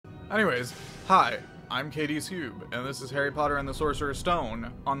Anyways, hi, I'm Katie Scoob, and this is Harry Potter and the Sorcerer's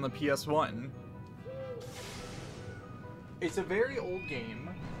Stone on the PS1. It's a very old game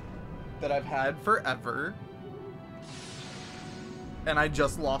that I've had forever, and I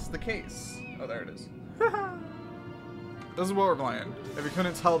just lost the case. Oh, there it is. This is what we're playing. If you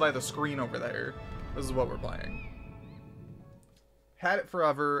couldn't tell by the screen over there, this is what we're playing. Had it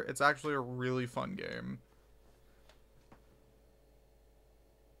forever. It's actually a really fun game.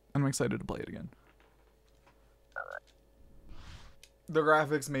 I'm excited to play it again. The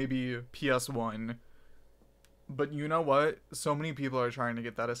graphics may be PS1, but you know what? So many people are trying to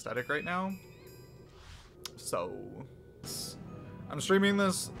get that aesthetic right now. So, I'm streaming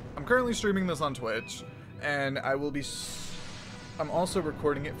this. I'm currently streaming this on Twitch, and I will be. I'm also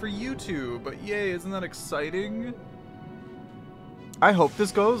recording it for YouTube. But yay, isn't that exciting? I hope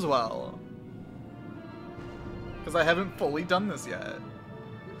this goes well, because I haven't fully done this yet.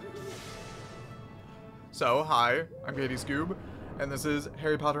 So, hi, I'm Katie Scoob, and this is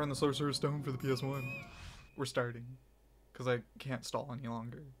Harry Potter and the Sorcerer's Stone for the PS1. We're starting, because I can't stall any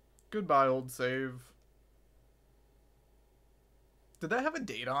longer. Goodbye, old save. Did that have a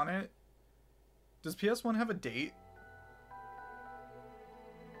date on it? Does PS1 have a date?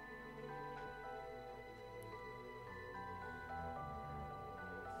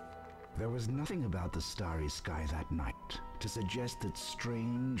 There was nothing about the starry sky that night to suggest that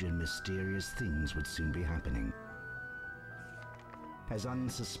strange and mysterious things would soon be happening. As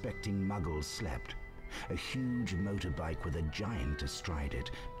unsuspecting muggles slept, a huge motorbike with a giant astride it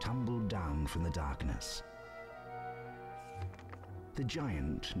tumbled down from the darkness. The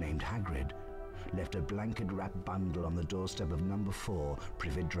giant, named Hagrid, left a blanket-wrapped bundle on the doorstep of number 4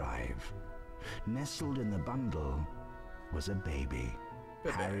 Privet Drive. Nestled in the bundle was a baby.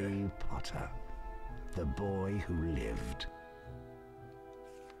 Harry Potter, the boy who lived.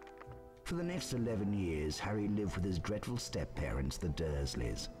 For the next 11 years, Harry lived with his dreadful step-parents, the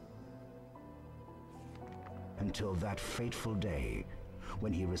Dursleys. Until that fateful day,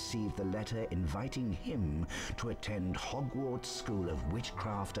 when he received the letter inviting him to attend Hogwarts School of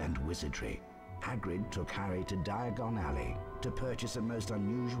Witchcraft and Wizardry. Hagrid took Harry to Diagon Alley to purchase a most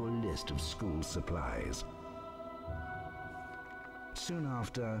unusual list of school supplies. Soon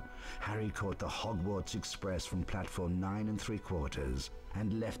after, Harry caught the Hogwarts Express from platform 9 3/4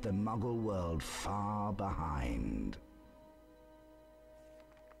 and left the Muggle world far behind.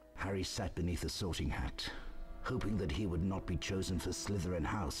 Harry sat beneath a sorting hat, hoping that he would not be chosen for Slytherin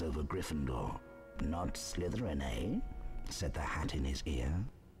House over Gryffindor. "Not Slytherin, eh?" said the hat in his ear.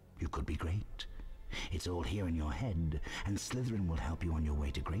 "You could be great. It's all here in your head, and Slytherin will help you on your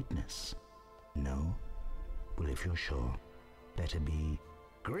way to greatness." "No? Well, if you're sure, better be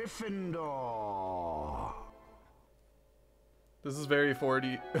Gryffindor." This is very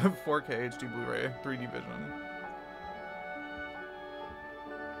 4K HD Blu-ray, 3D vision.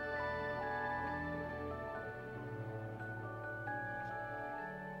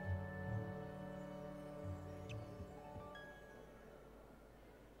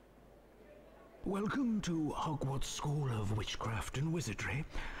 Welcome to Hogwarts School of Witchcraft and Wizardry.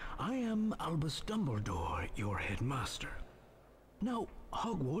 I am Albus Dumbledore, your headmaster. Now,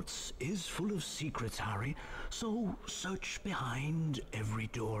 Hogwarts is full of secrets, Harry, so search behind every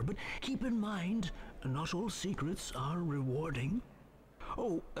door. But keep in mind, not all secrets are rewarding.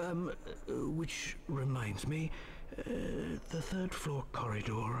 Oh, which reminds me, the third floor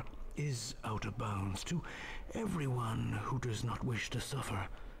corridor is out of bounds to everyone who does not wish to suffer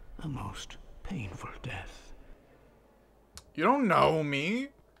a most painful death. You don't know me.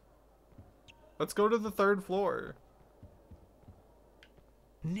 Let's go to the 3rd floor.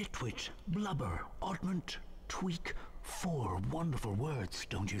 Nitwit, blubber, oddment, tweak. 4 wonderful words,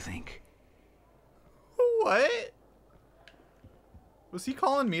 don't you think? What? Was he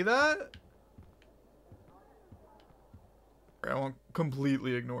calling me that? I won't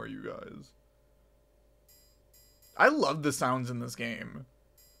completely ignore you guys. I love the sounds in this game.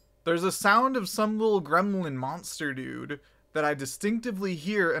 There's a sound of some little gremlin monster dude that I distinctively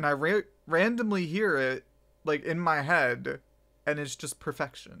hear, and I randomly hear it, like, in my head. And it's just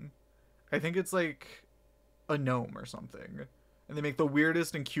perfection. I think it's like a gnome or something. And they make the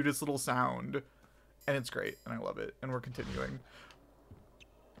weirdest and cutest little sound. And it's great. And I love it. And we're continuing.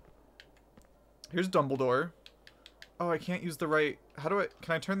 Here's Dumbledore. Oh, I can't use the right... How do I...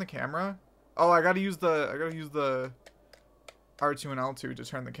 Can I turn the camera? Oh, I gotta use the R2 and L2 to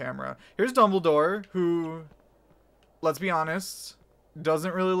turn the camera. Here's Dumbledore, who, let's be honest,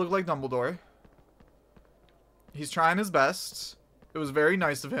 doesn't really look like Dumbledore. He's trying his best. It was very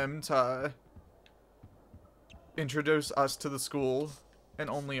nice of him to introduce us to the school And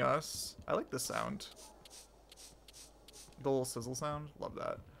only us. I like this sound. The little sizzle sound. Love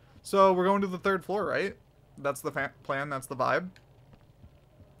that. So we're going to the 3rd floor, right? That's the plan. That's the vibe.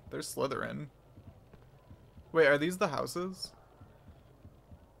 There's Slytherin. Wait, are these the houses?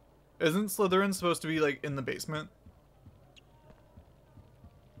 Isn't Slytherin supposed to be, like, in the basement?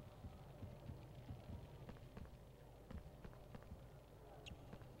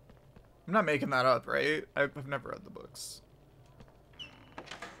 I'm not making that up, right? I've never read the books.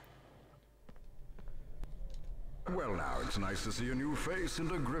 Well, now, it's nice to see a new face in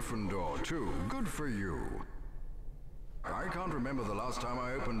the Gryffindor, too. Good for you. I can't remember the last time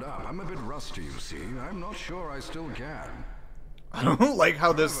I opened up. I'm a bit rusty, you see. I'm not sure I still can. I don't like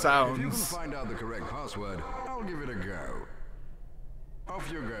how this sounds. If you can find out the correct password, I'll give it a go. Off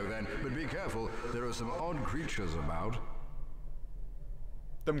you go, then. But be careful. There are some odd creatures about.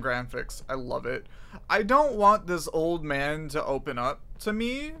 Them graphics. I love it. I don't want this old man to open up to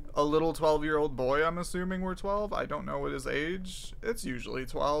me. A little 12-year-old boy, I'm assuming we're 12. I don't know what his age. It's usually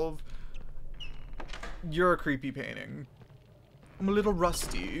 12. You're a creepy painting. I'm a little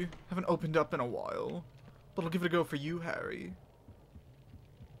rusty. Haven't opened up in a while. But I'll give it a go for you, Harry.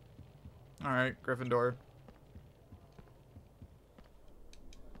 Alright, Gryffindor.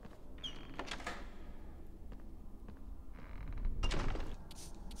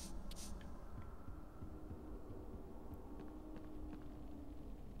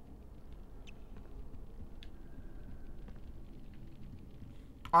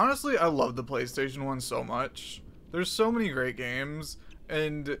 Honestly, I love the PlayStation 1 so much. There's so many great games,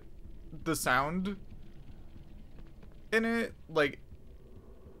 and the sound in it, like,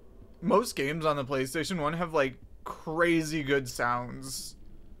 most games on the PlayStation 1 have, like, crazy good sounds.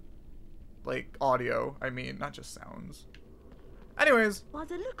 Like, audio, I mean, not just sounds. Anyways. By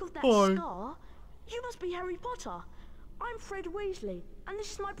the look of that Hi. scar, you must be Harry Potter. I'm Fred Weasley, and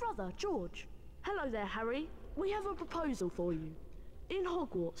this is my brother, George. Hello there, Harry. We have a proposal for you. In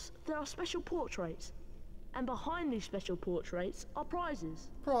Hogwarts, there are special portraits, and behind these special portraits are prizes.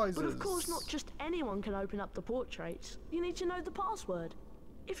 Prizes. But of course, not just anyone can open up the portraits. You need to know the password.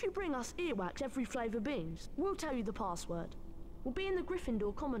 If you bring us earwax every flavour beans, we'll tell you the password. We'll be in the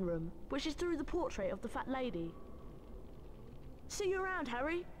Gryffindor common room, which is through the portrait of the fat lady. See you around,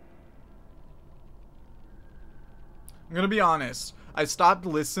 Harry. I'm gonna be honest. I stopped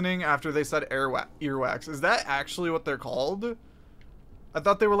listening after they said earwax. Is that actually what they're called? I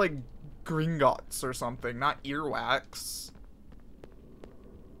thought they were like Gringotts or something, not earwax.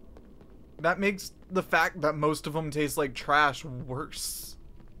 That makes the fact that most of them taste like trash worse.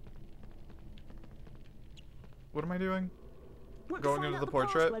 What am I doing? Going into the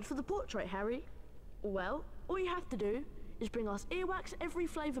portrait? Password for the portrait, Harry. Well, all you have to do is bring us earwax every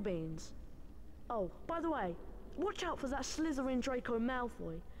flavour beans. Oh, by the way, watch out for that Slytherin Draco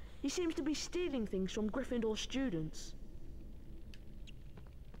Malfoy. He seems to be stealing things from Gryffindor students.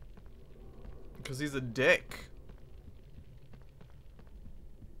 Because he's a dick.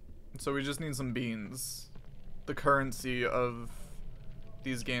 So we just need some beans. The currency of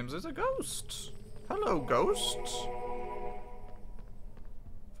these games. There's a ghost. Hello, ghost.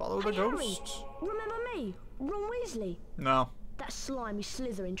 Follow the ghost. Harry, remember me? Ron Weasley. No. That slimy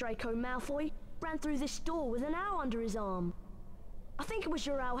Slytherin Draco Malfoy ran through this door with an owl under his arm. I think it was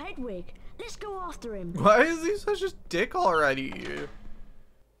your owl Hedwig. Let's go after him. Why is he such a dick already?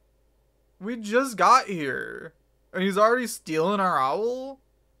 We just got here. And he's already stealing our owl?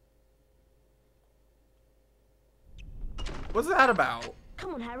 What's that about?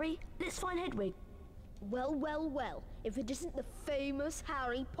 Come on, Harry. Let's find Hedwig. Well, well, well, if it isn't the famous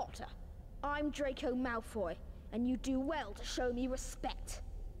Harry Potter. I'm Draco Malfoy, and you do well to show me respect.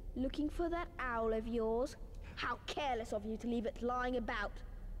 Looking for that owl of yours? How careless of you to leave it lying about.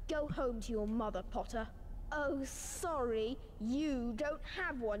 Go home to your mother, Potter. Oh, sorry, you don't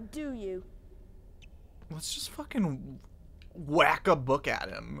have one, do you? Let's just fucking whack a book at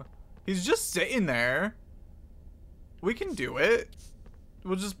him. He's just sitting there. We can do it.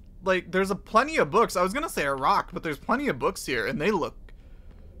 We'll just, like, there's plenty of books. I was gonna say a rock, but there's plenty of books here, and they look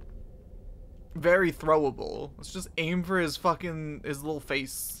very throwable. Let's just aim for his little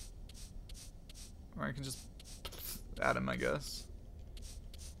face. Or I can just at him, I guess.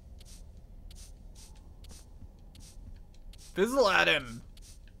 Fizzle at him.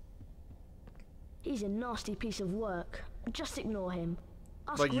 He's a nasty piece of work. Just ignore him.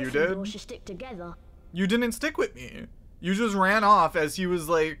 Us Like you Gryffindor did? should stick together. You didn't stick with me. You just ran off as he was,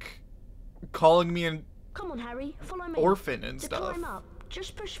 like, calling me an Come on, Harry. Follow me. orphan and To stuff. climb up,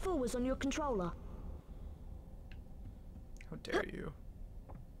 just push forwards on your controller. How dare you?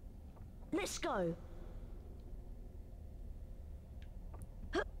 Let's go.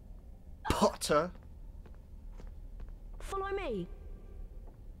 Potter. Follow me.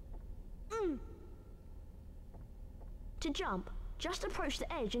 To jump, just approach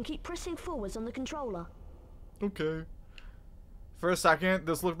the edge and keep pressing forwards on the controller. Okay. For a second,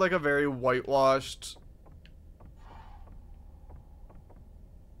 this looked like a very whitewashed...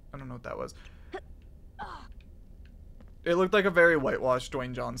 I don't know what that was. It looked like a very whitewashed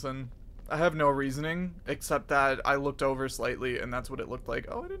Dwayne Johnson. I have no reasoning, except that I looked over slightly and that's what it looked like.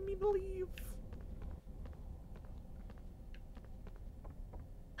 Oh, I didn't mean to leave.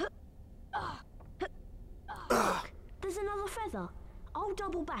 There's another feather. I'll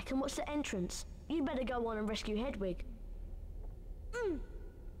double back and watch the entrance. You better go on and rescue Hedwig.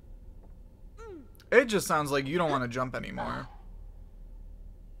 It just sounds like you don't want to jump anymore.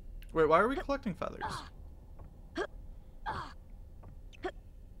 Wait, why are we collecting feathers?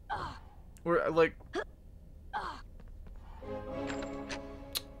 We're like...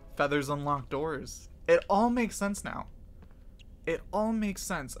 Feathers unlock doors. It all makes sense now. It all makes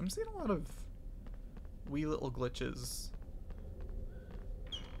sense. I'm seeing a lot of wee little glitches.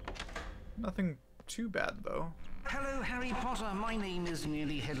 Nothing too bad, though. Hello, Harry Potter. My name is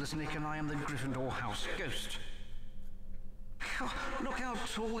Nearly Headless Nick, and I am the Gryffindor house ghost. Look how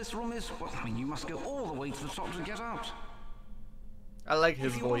tall this room is. Well, I mean, you must go all the way to the top to get out. I like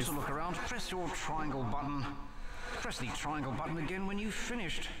his If you voice. want to look around, press your triangle button. Press the triangle button again when you've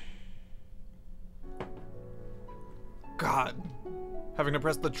finished. God. Having to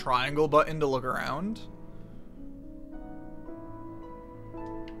press the triangle button to look around?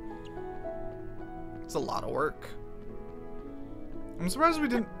 It's a lot of work. I'm surprised we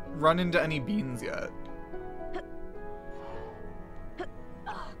didn't run into any beans yet.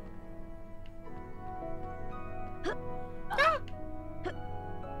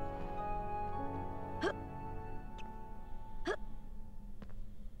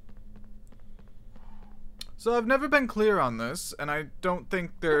 So I've never been clear on this, and I don't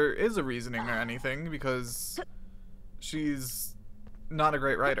think there is a reasoning or anything, because she's not a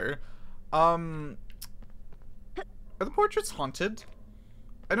great writer. Are the portraits haunted?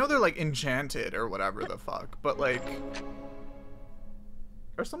 I know they're like enchanted or whatever the fuck, but like,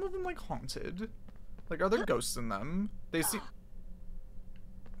 are some of them like haunted? Like, are there ghosts in them? They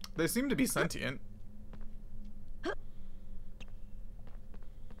seem to be sentient.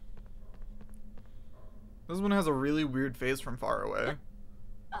 This one has a really weird face from far away.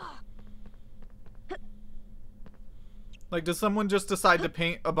 Like, does someone just decide to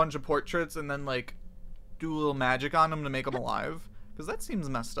paint a bunch of portraits and then, like, do a little magic on them to make them alive? Because that seems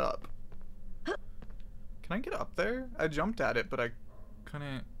messed up. Can I get up there? I jumped at it, but I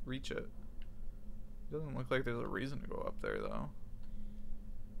couldn't reach it. Doesn't look like there's a reason to go up there, though.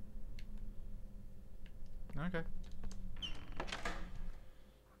 Okay.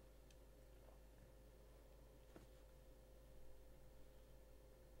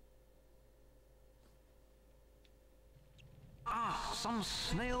 Some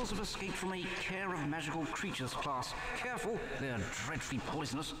snails have escaped from a care of magical creatures class. Careful, they're dreadfully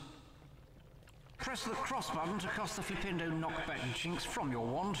poisonous. Press the cross button to cast the Flipendo knockback jinx from your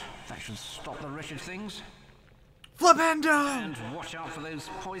wand. That should stop the wretched things. Flipendo! And watch out for those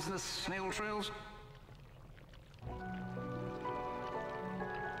poisonous snail trails.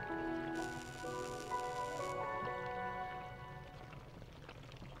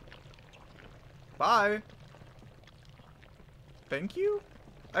 Bye. Thank you?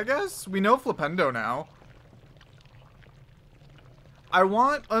 I guess we know Flipendo now. I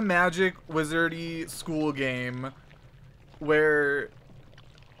want a Magic Wizardy school game where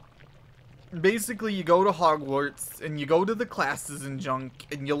basically you go to Hogwarts and you go to the classes and junk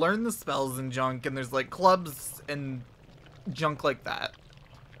and you learn the spells and junk and there's like clubs and junk like that.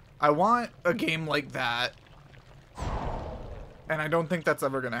 I want a game like that, and I don't think that's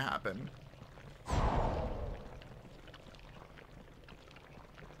ever gonna happen.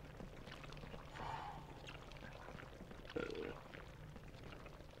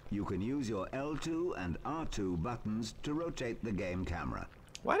 You can use your L2 and R2 buttons to rotate the game camera.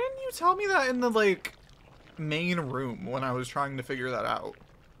 Why didn't you tell me that in the, like, main room when I was trying to figure that out?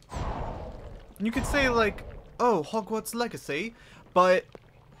 You could say, like, oh, Hogwarts Legacy, but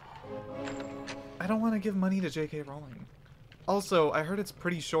I don't want to give money to J.K. Rowling. Also, I heard it's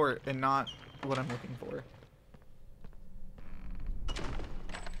pretty short and not what I'm looking for.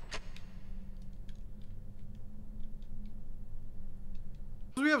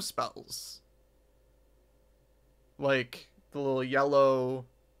 We have spells. Like, the little yellow...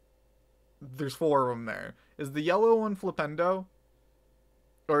 There's 4 of them there. Is the yellow one Flipendo?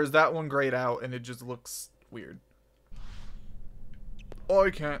 Or is that one grayed out and it just looks weird? I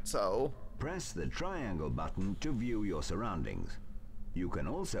can't tell. Press the triangle button to view your surroundings. You can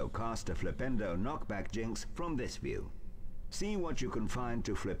also cast a Flipendo knockback jinx from this view. See what you can find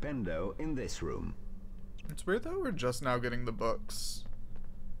to Flipendo in this room. It's weird that we're just now getting the books.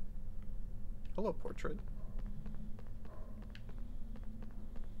 Hello, portrait.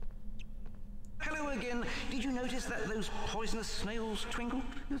 Hello again. Did you notice that those poisonous snails twinkled?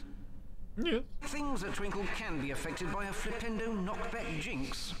 Yeah. Things that twinkle can be affected by a Flipendo knockback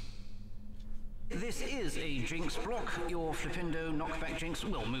jinx. This is a jinx block. Your Flipendo knockback jinx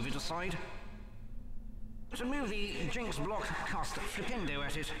will move it aside. To move the jinx block, cast Flipendo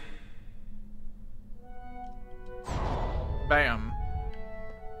at it. Bam.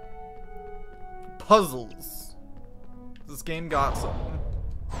 Puzzles. This game got something.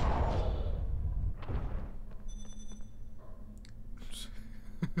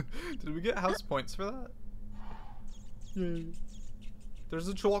 Did we get house points for that? Yay. There's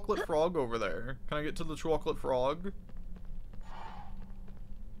a chocolate frog over there. Can I get to the chocolate frog?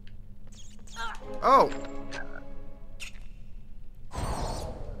 Oh!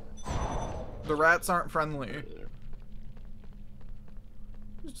 The rats aren't friendly.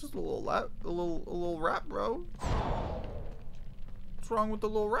 It's just a little rat bro. What's wrong with the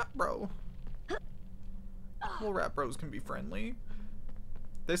little rat bro? Little rat bros can be friendly.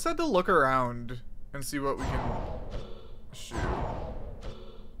 They said to look around and see what we can shoot.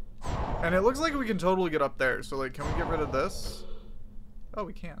 And it looks like we can totally get up there. So like, can we get rid of this? Oh,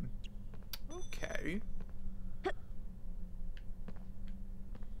 we can. Okay.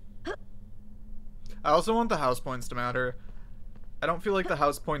 I also want the house points to matter. I don't feel like the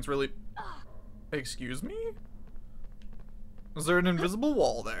house points really... Excuse me? Is there an invisible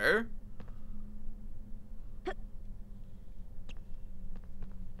wall there?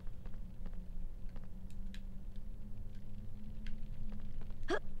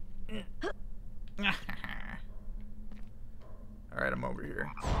 Alright, I'm over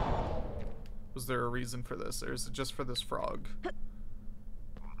here. Was there a reason for this, or is it just for this frog?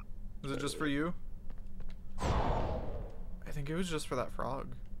 Is it just for you? I think it was just for that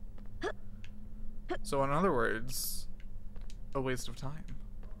frog. So in other words, a waste of time.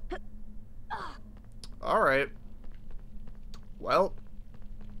 Alright. Well.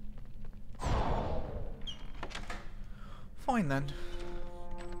 Fine then.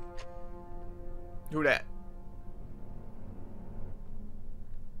 Who dat?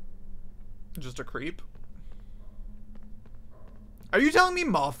 Just a creep? Are you telling me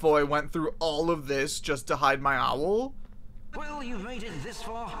Malfoy went through all of this just to hide my owl? Well, you've made it this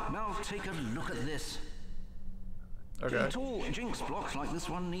far. Now take a look at this. Okay. A tall jinx block like this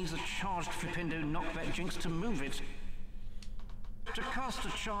one needs a charged Flipendo knockback jinx to move it. To cast a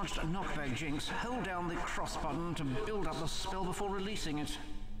charged knockback jinx, hold down the cross button to build up the spell before releasing it.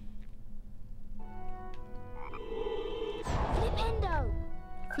 Flipendo!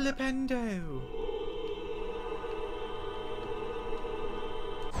 Flipendo!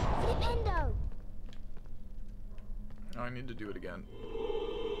 Flipendo! Oh, I need to do it again.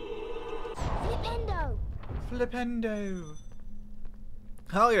 Flipendo! Flipendo!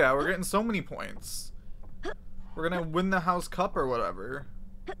 Hell yeah, we're getting so many points. We're gonna win the house cup or whatever.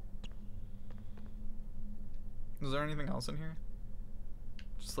 Is there anything else in here?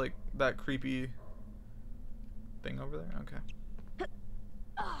 Just like that creepy thing over there? Okay.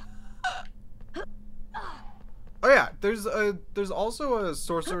 Oh yeah, there's also a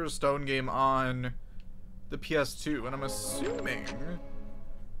Sorcerer's Stone game on the PS2, and I'm assuming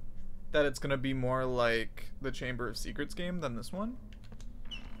that it's gonna be more like the Chamber of Secrets game than this one.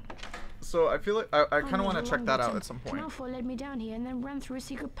 So I feel like I kind of want to check that out at some point. Malfoy led me down here and then ran through a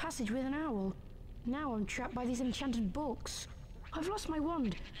secret passage with an owl. Now I'm trapped by these enchanted books. I've lost my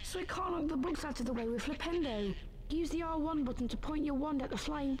wand, so I can't knock the books out of the way with Flipendo. Use the R1 button to point your wand at the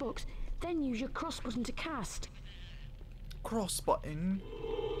flying books, then use your cross button to cast. Cross button?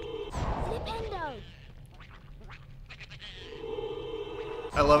 Flipendo!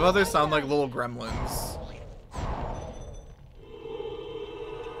 I love how they sound like little gremlins.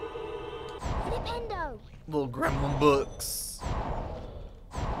 Flipendo! Little gremlin books.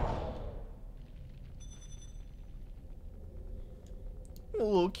 A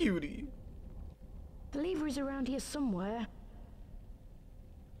little cutie. The lever is around here somewhere.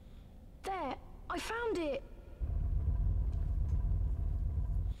 There! I found it!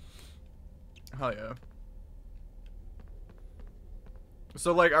 Hell yeah.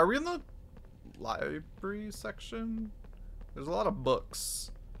 So, like, are we in the library section? There's a lot of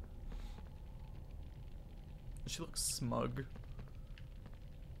books. She looks smug.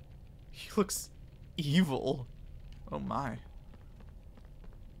 He looks evil. Oh my.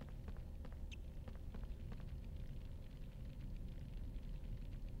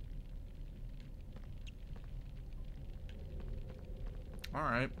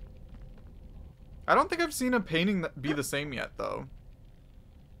 Alright. I don't think I've seen a painting that be the same yet, though.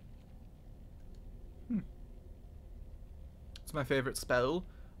 It's my favorite spell.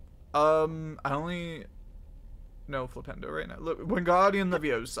 I only know Flipendo right now. Look, Wingardium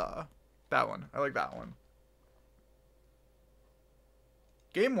Leviosa. That one. I like that one.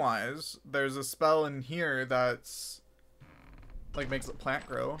 Game-wise, there's a spell in here that's like makes a plant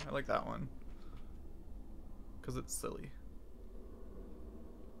grow. I like that one. Because it's silly.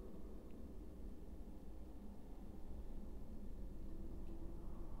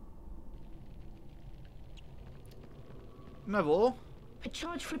 Neville? A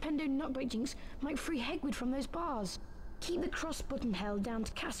charged Flipendo knockback jinx might free Hagrid from those bars. Keep the cross button held down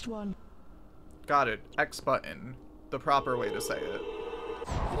to cast one. Got it. X button. The proper way to say it.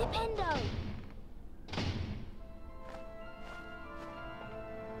 Flipendo!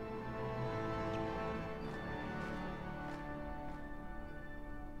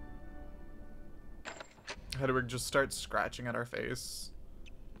 Hedwig just starts scratching at our face.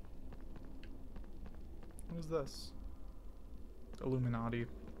 What is this? Illuminati.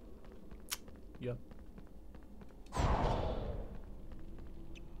 Yep.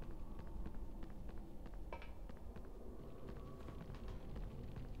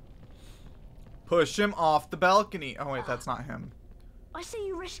 Push him off the balcony. Oh wait, that's not him. I see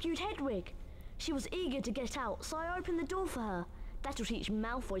you rescued Hedwig. She was eager to get out, so I opened the door for her. That'll teach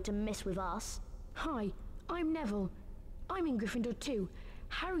Malfoy to mess with us. Hi, I'm Neville. I'm in Gryffindor too.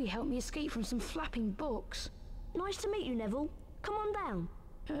 Harry helped me escape from some flapping books. Nice to meet you, Neville. Come on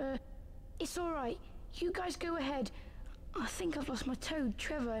down. It's alright. You guys go ahead. I think I've lost my toad,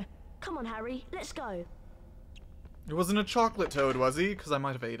 Trevor. Come on, Harry. Let's go. It wasn't a chocolate toad, was he? Because I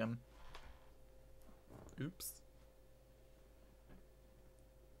might have ate him. Oops.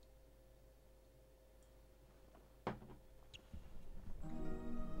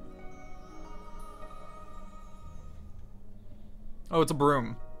 Oh, it's a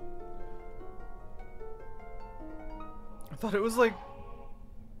broom. I thought it was like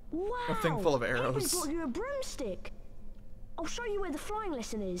wow, a thing full of arrows. Hagrid brought you a broomstick. I'll show you where the flying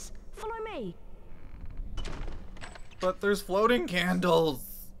lesson is. Follow me. But there's floating candles.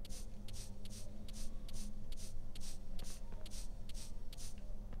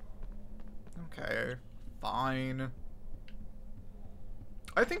 Okay, fine.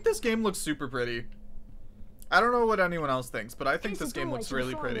 I think this game looks super pretty. I don't know what anyone else thinks, but I think this game looks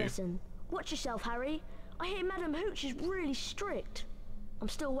really pretty. Watch yourself, Harry. I hear Madam Hooch is really strict. I'm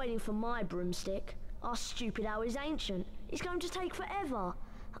still waiting for my broomstick. Our stupid owl is ancient. It's going to take forever.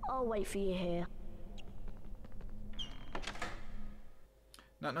 I'll wait for you here.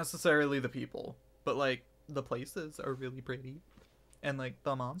 Not necessarily the people, but like the places are really pretty. And like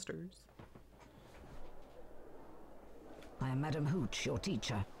the monsters. I am Madam Hooch, your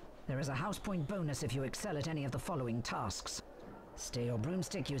teacher. There is a house point bonus if you excel at any of the following tasks. Steer your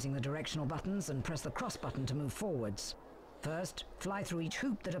broomstick using the directional buttons and press the cross button to move forwards. First, fly through each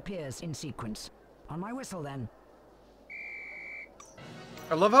hoop that appears in sequence. On my whistle, then.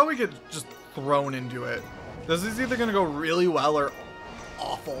 I love how we get just thrown into it. This is either gonna go really well or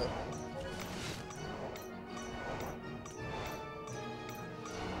awful.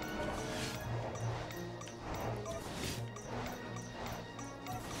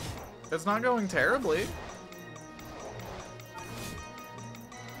 It's not going terribly.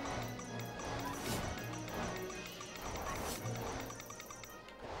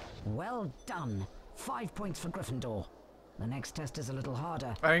 Well done. 5 points for Gryffindor. The next test is a little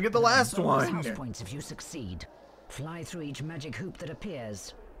harder. I didn't get the last one. House points if you succeed. Fly through each magic hoop that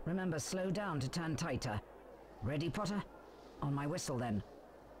appears. Remember, slow down to turn tighter. Ready, Potter? On my whistle, then.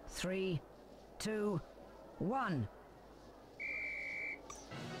 3, 2, 1.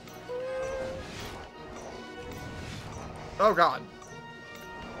 Oh god.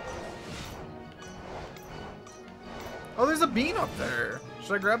 Oh, there's a bean up there.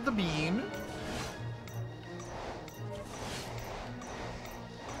 Should I grab the bean?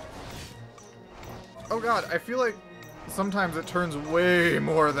 Oh god, I feel like sometimes it turns way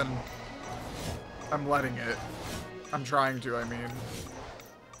more than I'm letting it. I'm trying to, I mean.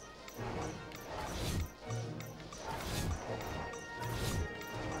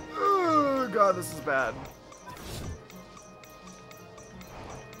 Oh god, this is bad.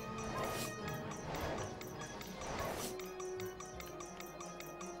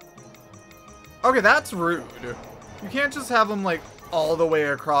 Okay, that's rude. You can't just have them, like, all the way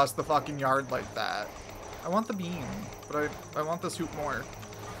across the fucking yard like that. I want the bean, but I want this hoop more.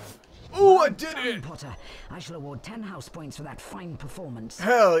 Ooh, I did it! Potter, I shall award 10 house points for that fine performance.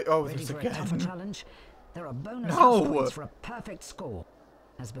 Hell, oh, Ready this for a tougher again. challenge? There are bonus house points for a perfect score.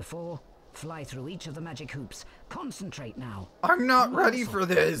 As before, fly through each of the magic hoops. Concentrate now. I'm not ready for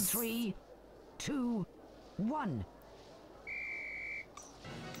this. 3, 2, 1.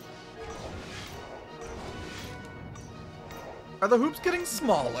 Are the hoops getting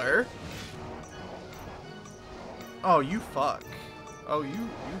smaller? Oh, you fuck. Oh, you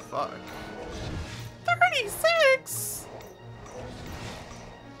fuck. 36!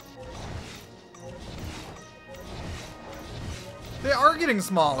 They are getting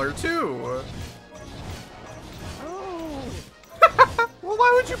smaller, too. Oh. Well,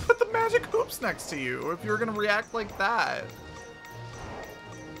 why would you put the magic hoops next to you if you were gonna react like that?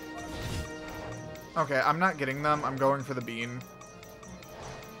 Okay, I'm not getting them. I'm going for the bean.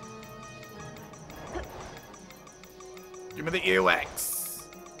 Give me the earwax.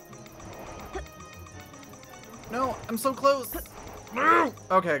 No, I'm so close.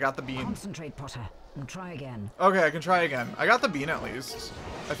 Okay, I got the bean. Concentrate, Potter, and try again. Okay, I can try again. I got the bean at least.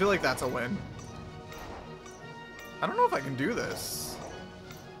 I feel like that's a win. I don't know if I can do this.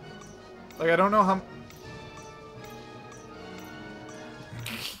 Like, I don't know how...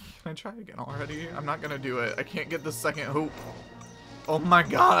 Can I try again already? I'm not gonna do it. I can't get the second hoop. Oh my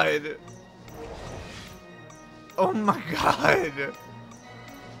god. Oh my god.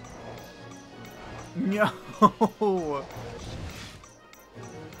 No.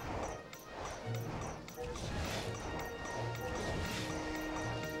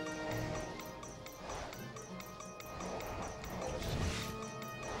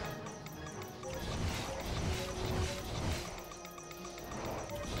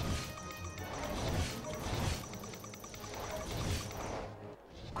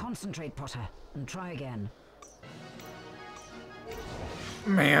 Concentrate, Potter, and try again.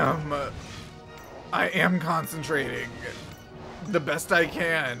 Ma'am, I am concentrating the best I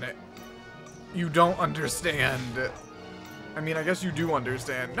can. You don't understand. I mean, I guess you do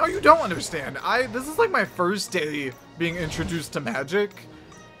understand. No, you don't understand. This is like my first day being introduced to magic,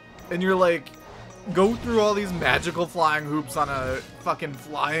 and you're like, go through all these magical flying hoops on a fucking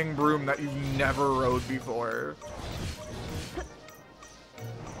flying broom that you've never rode before.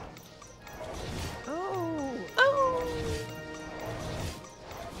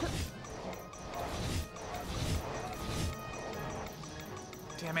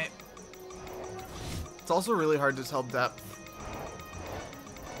 Damn it. It's also really hard to tell depth.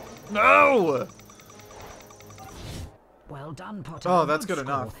 No! Well done, Potter. Oh, that's good score.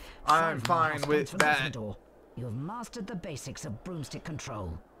 enough. I'm 5 fine points with for that. Gryffindor. You have mastered the basics of broomstick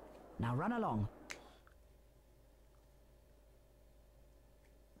control. Now run along.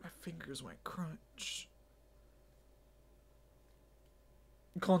 My fingers went crunch.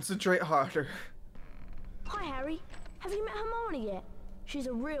 Concentrate harder. Hi, Harry. Have you met Hermione yet? She's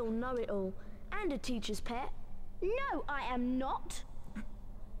a real know-it-all and a teacher's pet. No, I am not.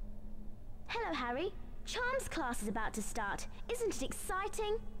 Hello, Harry. Charms class is about to start. Isn't it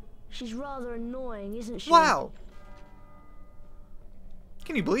exciting? She's rather annoying, isn't she? Wow.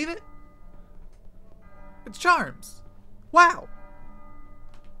 Can you believe it? It's Charms. Wow.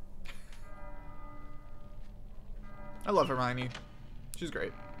 I love Hermione. She's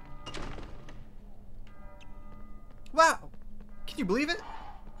great. Wow. Can you believe it?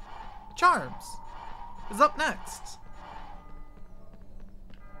 Charms is up next.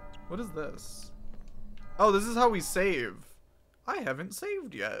 What is this? Oh, this is how we save. I haven't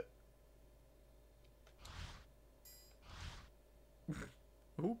saved yet.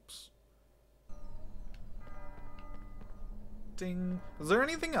 Oops. Ding. Is there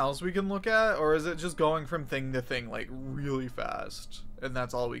anything else we can look at? Or is it just going from thing to thing like really fast? And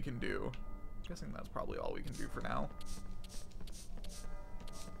that's all we can do? I'm guessing that's probably all we can do for now.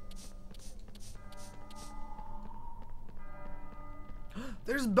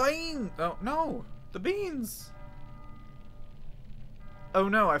 There's beans! Oh, no! The beans! Oh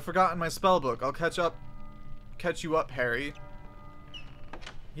no, I've forgotten my spell book. I'll catch you up, Harry.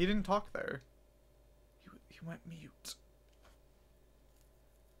 He didn't talk there. He went mute.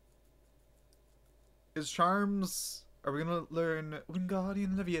 Is Charms... Are we gonna learn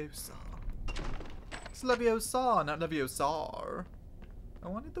Wingardium Leviosa? It's Leviosa, not Leviosar. I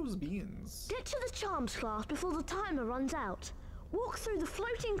wanted those beans. Get to the Charms class before the timer runs out. Walk through the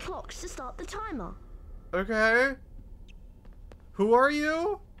floating clocks to start the timer. Okay. Who are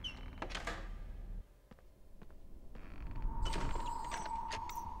you?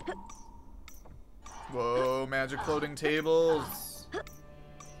 Whoa, magic floating tables.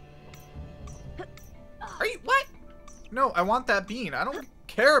 Are you, what? No, I want that bean. I don't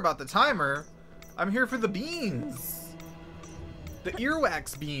care about the timer. I'm here for the beans. The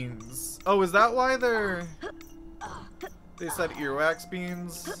earwax beans. Oh, is that why they're... They said earwax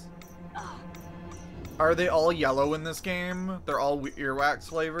beans. Are they all yellow in this game? They're all earwax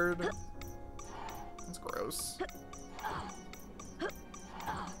flavored? That's gross.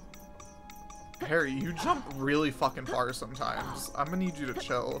 Harry, you jump really fucking far sometimes. I'm gonna need you to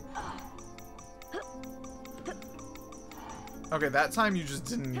chill. Okay, that time you just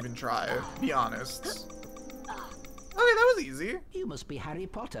didn't even try. Be honest. Okay, that was easy. You must be Harry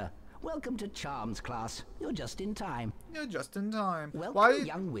Potter. Welcome to Charms class. You're just in time. You're just in time. Welcome,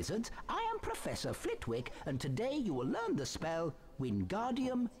 young wizards. I am Professor Flitwick, and today you will learn the spell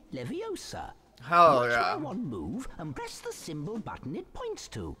Wingardium Leviosa. Hell yeah. Watch one move and press the symbol button it points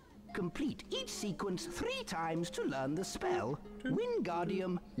to. Complete each sequence 3 times to learn the spell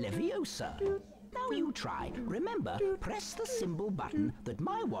Wingardium Leviosa. Now you try. Remember, press the symbol button that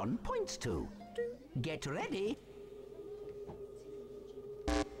my wand points to. Get ready.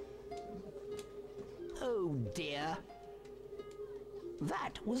 Oh dear.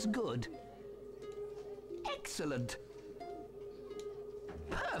 That was good. Excellent.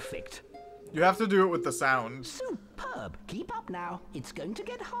 Perfect. You have to do it with the sound. Superb. Keep up now. It's going to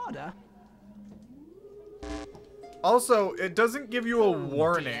get harder. Also, it doesn't give you a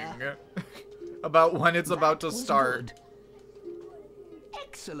warning about when it's about to start. Good.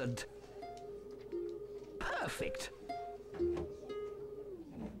 Excellent. Perfect.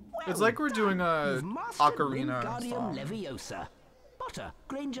 It's like we're doing a ocarina Wingardium song. Leviosa. Potter,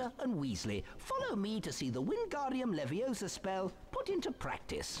 Granger, and Weasley, follow me to see the Wingardium Leviosa spell put into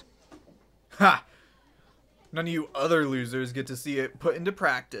practice. Ha! None of you other losers get to see it put into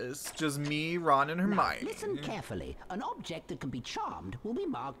practice. Just me, Ron, and Hermione. Now, listen carefully. An object that can be charmed will be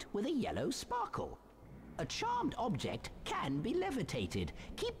marked with a yellow sparkle. A charmed object can be levitated.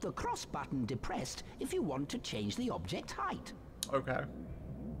 Keep the cross button depressed if you want to change the object height. Okay.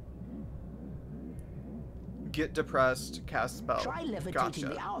 Get depressed, cast spell. Try levitating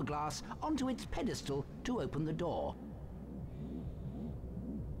the hourglass onto its pedestal to open the door.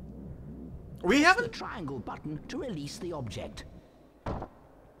 We haven't... the triangle button to release the object.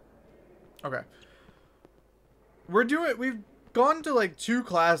 Okay. We've gone to like 2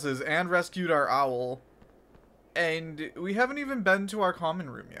 classes and rescued our owl. And we haven't even been to our common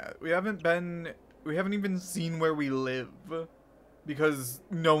room yet. We haven't even seen where we live. Because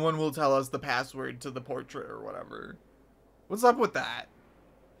no one will tell us the password to the portrait or whatever. What's up with that?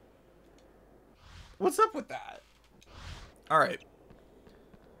 What's up with that? Alright.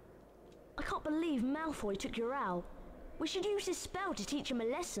 I can't believe Malfoy took your owl. We should use his spell to teach him a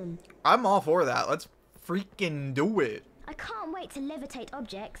lesson. I'm all for that. Let's freaking do it. I can't wait to levitate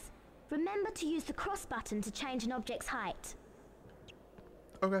objects. Remember to use the cross button to change an object's height.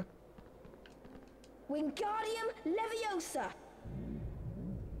 Okay. Wingardium Leviosa!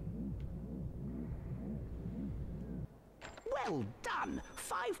 Well done!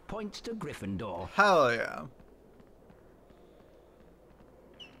 5 points to Gryffindor. Hell yeah.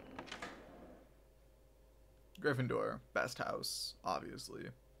 Gryffindor, best house, obviously.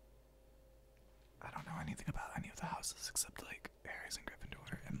 I don't know anything about any of the houses except like Harry's and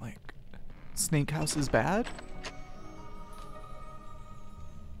Gryffindor, and like Snake House is bad.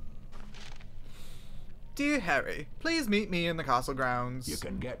 Dear Harry, please meet me in the castle grounds. You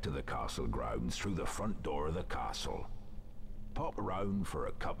can get to the castle grounds through the front door of the castle. Pop around for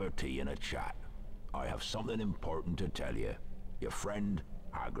a cup of tea and a chat. I have something important to tell you. Your friend,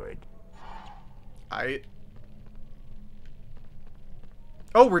 Hagrid.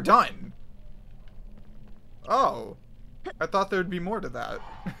 Oh, we're done. Oh. I thought there'd be more to that.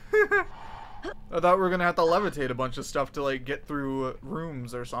 I thought we were gonna have to levitate a bunch of stuff to, like, get through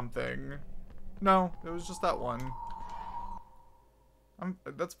rooms or something. No, it was just that one.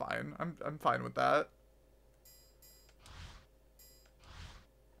 That's fine. I'm fine with that.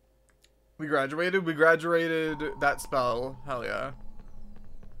 We graduated that spell. Hell yeah.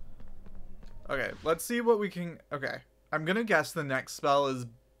 Okay, let's see what we can... Okay. I'm gonna guess the next spell is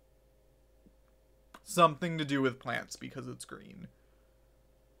something to do with plants because it's green.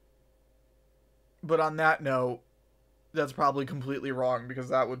 But on that note, that's probably completely wrong because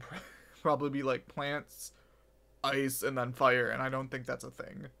that would probably be like plants, ice, and then fire, and I don't think that's a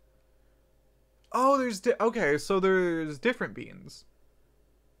thing. Oh, okay, so there's different beans.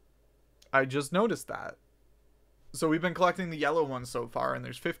 I just noticed that. So we've been collecting the yellow ones so far, and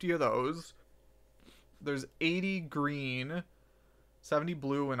there's 50 of those. There's 80 green, 70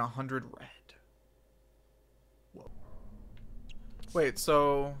 blue, and 100 red. Whoa. Wait,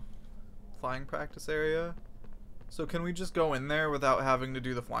 so... flying practice area? So can we just go in there without having to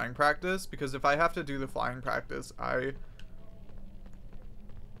do the flying practice? Because if I have to do the flying practice, I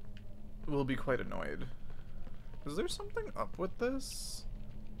will be quite annoyed. Is there something up with this?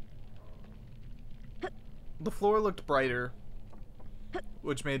 The floor looked brighter,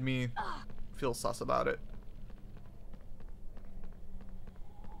 which made me feel sus about it.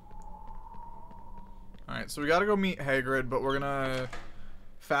 Alright, so we gotta go meet Hagrid, but we're gonna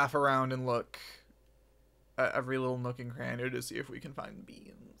faff around and look at every little nook and cranny to see if we can find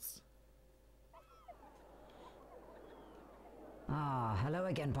beans. Ah, hello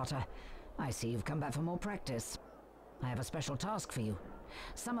again, Potter. I see you've come back for more practice. I have a special task for you.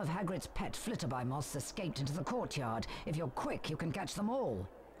 Some of Hagrid's pet flitterby moths escaped into the courtyard. If you're quick, you can catch them all.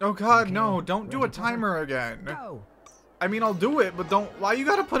 Oh god, Okay, no, don't do a ready, Potter? timer again. Go! I mean, I'll do it, but don't... Why you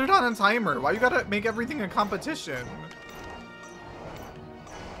gotta put it on a timer? Why you gotta make everything a competition?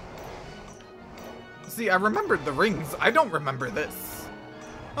 See, I remembered the rings. I don't remember this.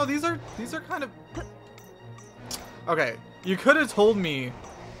 Oh, these are kind of... Okay, you could have told me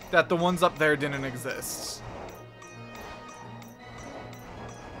that the ones up there didn't exist.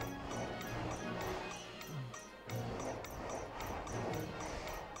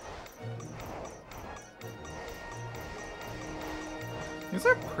 These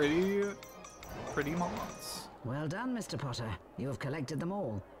are pretty moths. Well done, Mr. Potter. You have collected them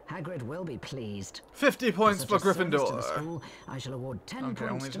all. Hagrid will be pleased. 50 points for such a service to the Gryffindor. school, I shall award 10 points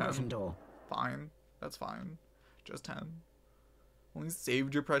only to 10. Gryffindor. Fine. That's fine. Just 10. Only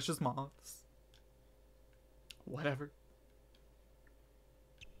saved your precious moths. Whatever.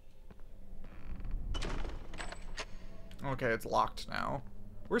 Okay, it's locked now.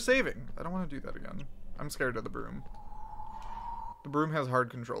 We're saving. I don't want to do that again. I'm scared of the broom. The broom has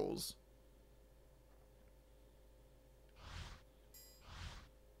hard controls.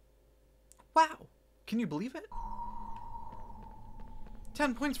 Wow. Can you believe it?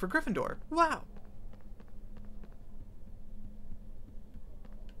 10 points for Gryffindor. Wow.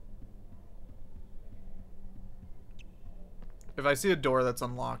 If I see a door that's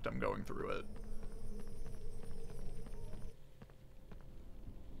unlocked, I'm going through it.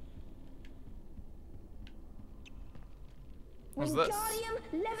 What's this?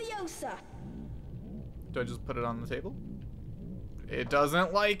 Wingardium Leviosa. Do I just put it on the table? It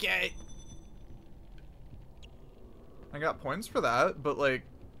doesn't like it. I got points for that, but like,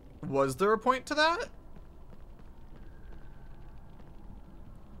 was there a point to that?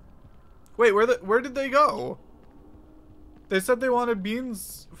 Wait, where did they go? They said they wanted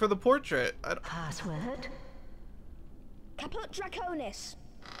beans for the portrait. Password? Caput Draconis.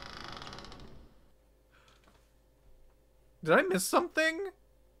 Did I miss something?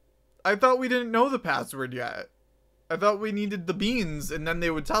 I thought we didn't know the password yet. I thought we needed the beans and then they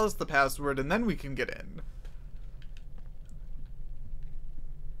would tell us the password and then we can get in.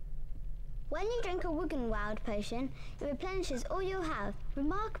 When you drink a Wiggenweld potion, it replenishes all you have.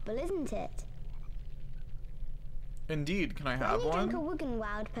 Remarkable, isn't it? Indeed, can I have when one? you drink a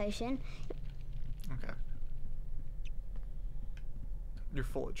Wiggenweld potion... Okay. You're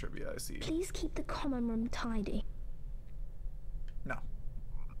full of trivia, I see. Please keep the common room tidy. No.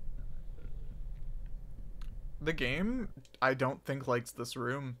 The game, I don't think likes this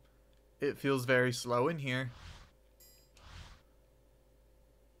room. It feels very slow in here.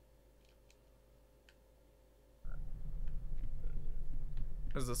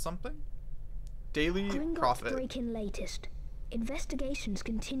 Is this something? Daily Gringotts profit. break-in latest. Investigations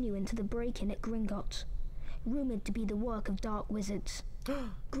continue into the break-in at Gringotts, rumored to be the work of dark wizards.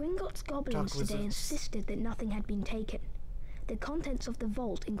 Gringotts goblins Dark today wizards. insisted that nothing had been taken. The contents of the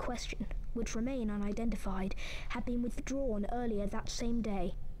vault in question, which remain unidentified, had been withdrawn earlier that same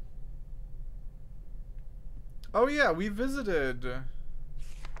day. Oh yeah, we visited.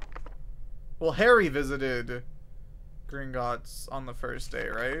 Well, Harry visited Gringotts on the first day,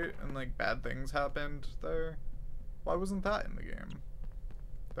 right? And like bad things happened there. Why wasn't that in the game?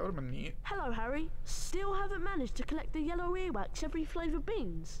 That would have been neat. Hello, Harry. Still haven't managed to collect the yellow earwax every flavour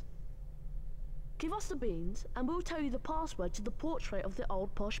beans. Give us the beans, and we'll tell you the password to the portrait of the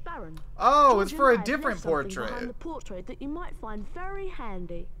old posh baron. Oh, George it's and for I a have different left something portrait. behind the portrait that you might find very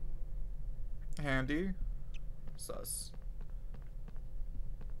handy. Handy. Sus.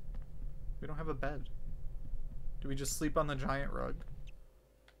 We don't have a bed. Do we just sleep on the giant rug?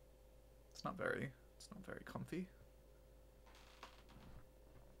 It's not very comfy.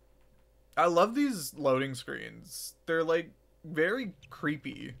 I love these loading screens. They're like very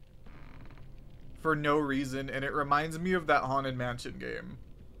creepy for no reason, and it reminds me of that Haunted Mansion game.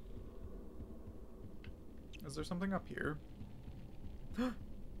 Is there something up here? The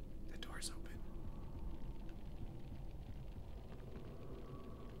door's open.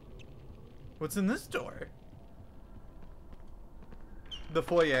 What's in this door? The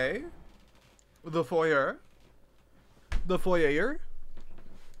foyer? The foyer? The foyer?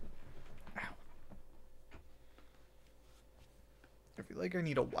 Ow. I feel like I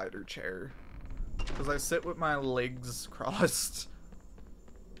need a wider chair. Because I sit with my legs crossed.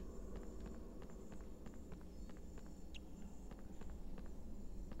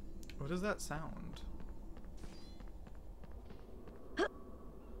 What does that sound?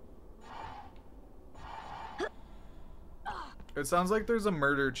 It sounds like there's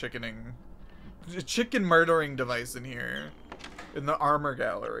a chicken murdering device in here. In the armor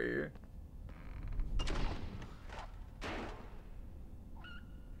gallery.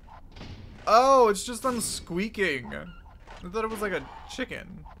 Oh, it's just them squeaking. I thought it was like a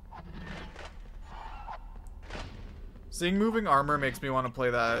chicken. Seeing moving armor makes me want to play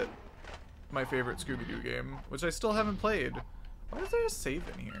that, my favorite Scooby-Doo game, which I still haven't played. Why is there a save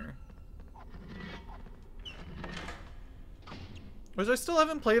in here? Which I still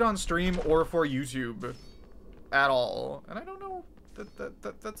haven't played on stream or for YouTube at all. And I don't know,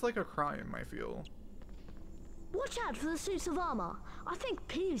 that's like a crime, I feel. Watch out for the suits of armor. I think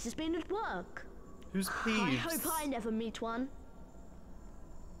Peeves has been at work. Who's Peeves? I hope I never meet one.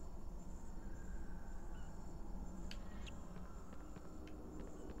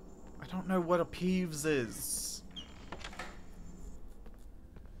 I don't know what a Peeves is.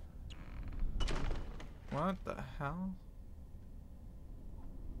 What the hell?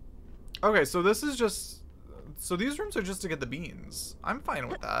 Okay, so this is just... So these rooms are just to get the beans. I'm fine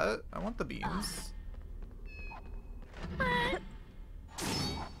with that. I want the beans.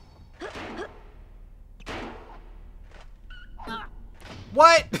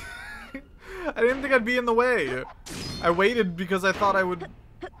 What? I didn't think I'd be in the way. I waited because I thought I would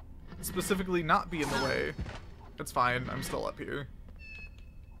specifically not be in the way. It's fine. I'm still up here.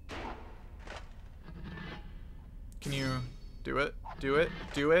 Can you do it? Do it?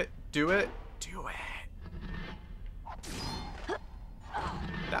 Do it? Do it? Do it.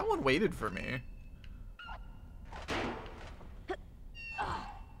 That one waited for me.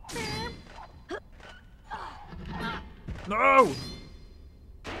 No!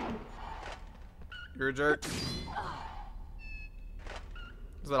 You're a jerk.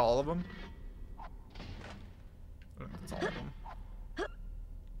 Is that all of them? I don't think it's all of them.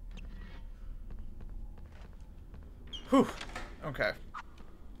 Whew. Okay.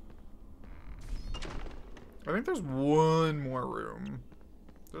 I think there's one more room.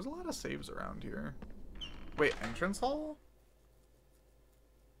 There's a lot of saves around here. Wait, entrance hall?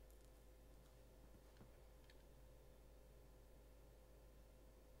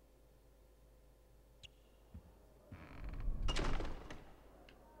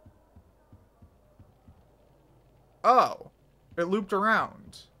 Oh, it looped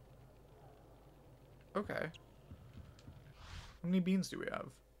around. Okay. How many beans do we have?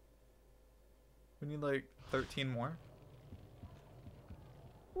 We need like 13 more.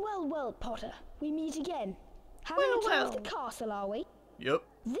 Well, well, Potter, we meet again. Having a tour of the castle, are we? Yep.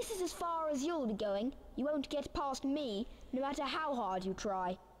 This is as far as you'll be going. You won't get past me, no matter how hard you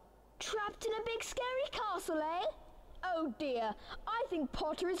try. Trapped in a big scary castle, eh? Oh dear, I think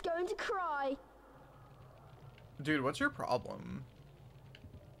Potter is going to cry. Dude, what's your problem?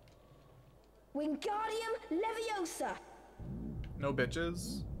 Wingardium Leviosa. No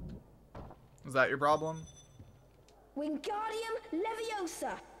bitches? Is that your problem? Wingardium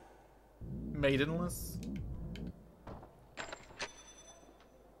Leviosa. Maidenless?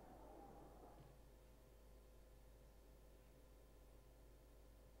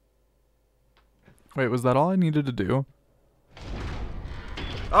 Wait, was that all I needed to do?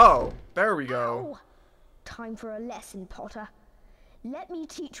 Oh, there we go. Ow. Time for a lesson, Potter. Let me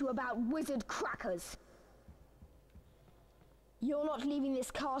teach you about wizard crackers. You're not leaving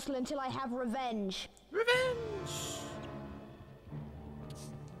this castle until I have revenge. Revenge!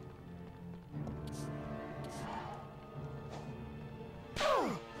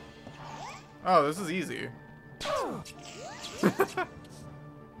 Oh, this is easy.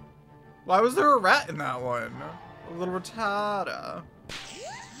 Why was there a rat in that one? A little retarda.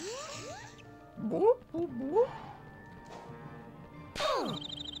 Boop, boop, boop.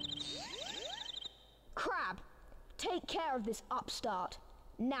 Crab, take care of this upstart.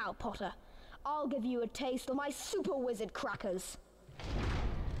 Now, Potter, I'll give you a taste of my super wizard crackers.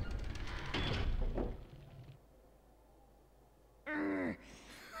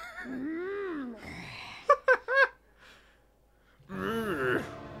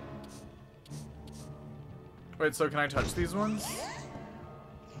 Wait, so can I touch these ones?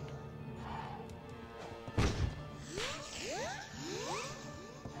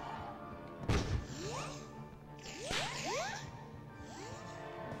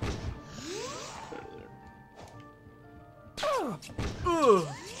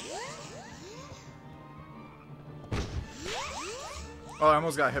 Oh, I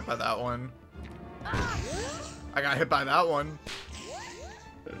almost got hit by that one. I got hit by that one.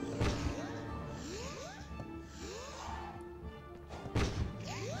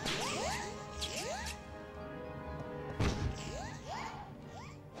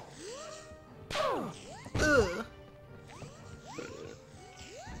 Ugh.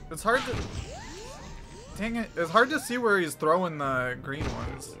 It's hard to... Dang it. It's hard to see where he's throwing the green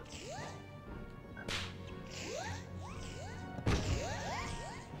ones.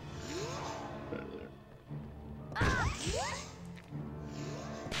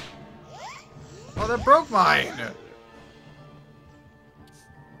 Oh, that broke mine!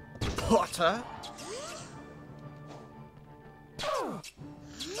 Potter?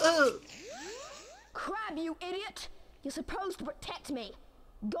 Crab, you idiot! You're supposed to protect me.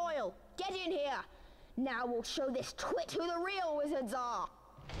 Goyle, get in here. Now we'll show this twit who the real wizards are.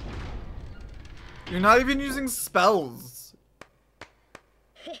 You're not even using spells.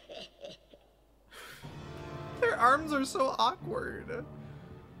 Their arms are so awkward.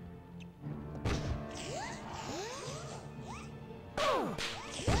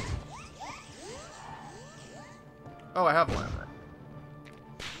 Oh, I have one.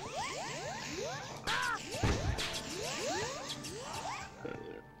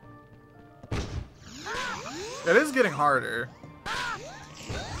 It is getting harder.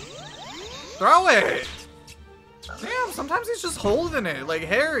 Throw it! Damn, sometimes he's just holding it. Like,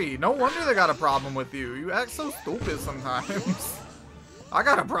 Harry, no wonder they got a problem with you. You act so stupid sometimes. I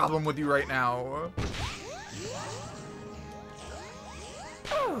got a problem with you right now.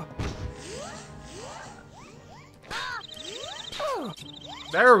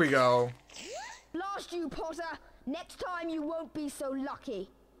 There we go. Lost you, Potter. Next time you won't be so lucky.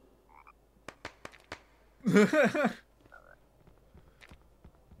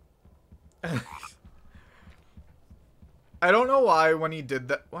 I don't know why when he did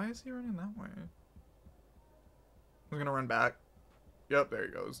that. Why is he running that way? I'm gonna run back. Yep, there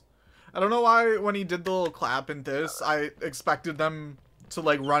he goes. I don't know why when he did the little clap in this, I expected them to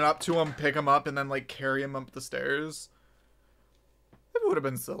like run up to him, pick him up, and then like carry him up the stairs. It would have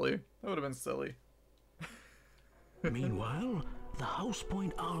been silly. That would have been silly. Meanwhile, the House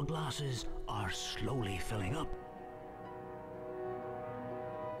Point hourglasses are slowly filling up.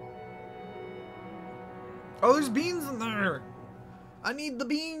 Oh, there's beans in there. I need the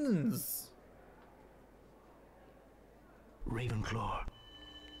beans. Ravenclaw.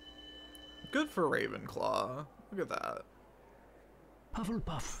 Good for Ravenclaw. Look at that.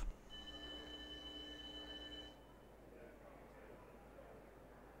 Hufflepuff.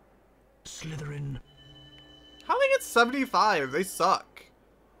 Slytherin. How they get 75? They suck.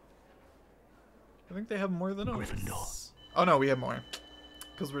 I think they have more than us. Gryffindor. Oh no, we have more.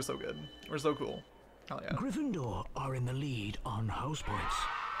 Because we're so good. We're so cool. Hell yeah. Gryffindor are in the lead on house points.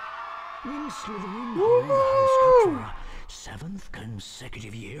 Will Slytherin hold the house cup for a 7th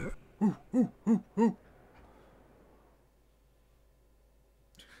consecutive year?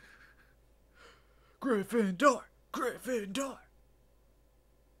 Gryffindor! Gryffindor!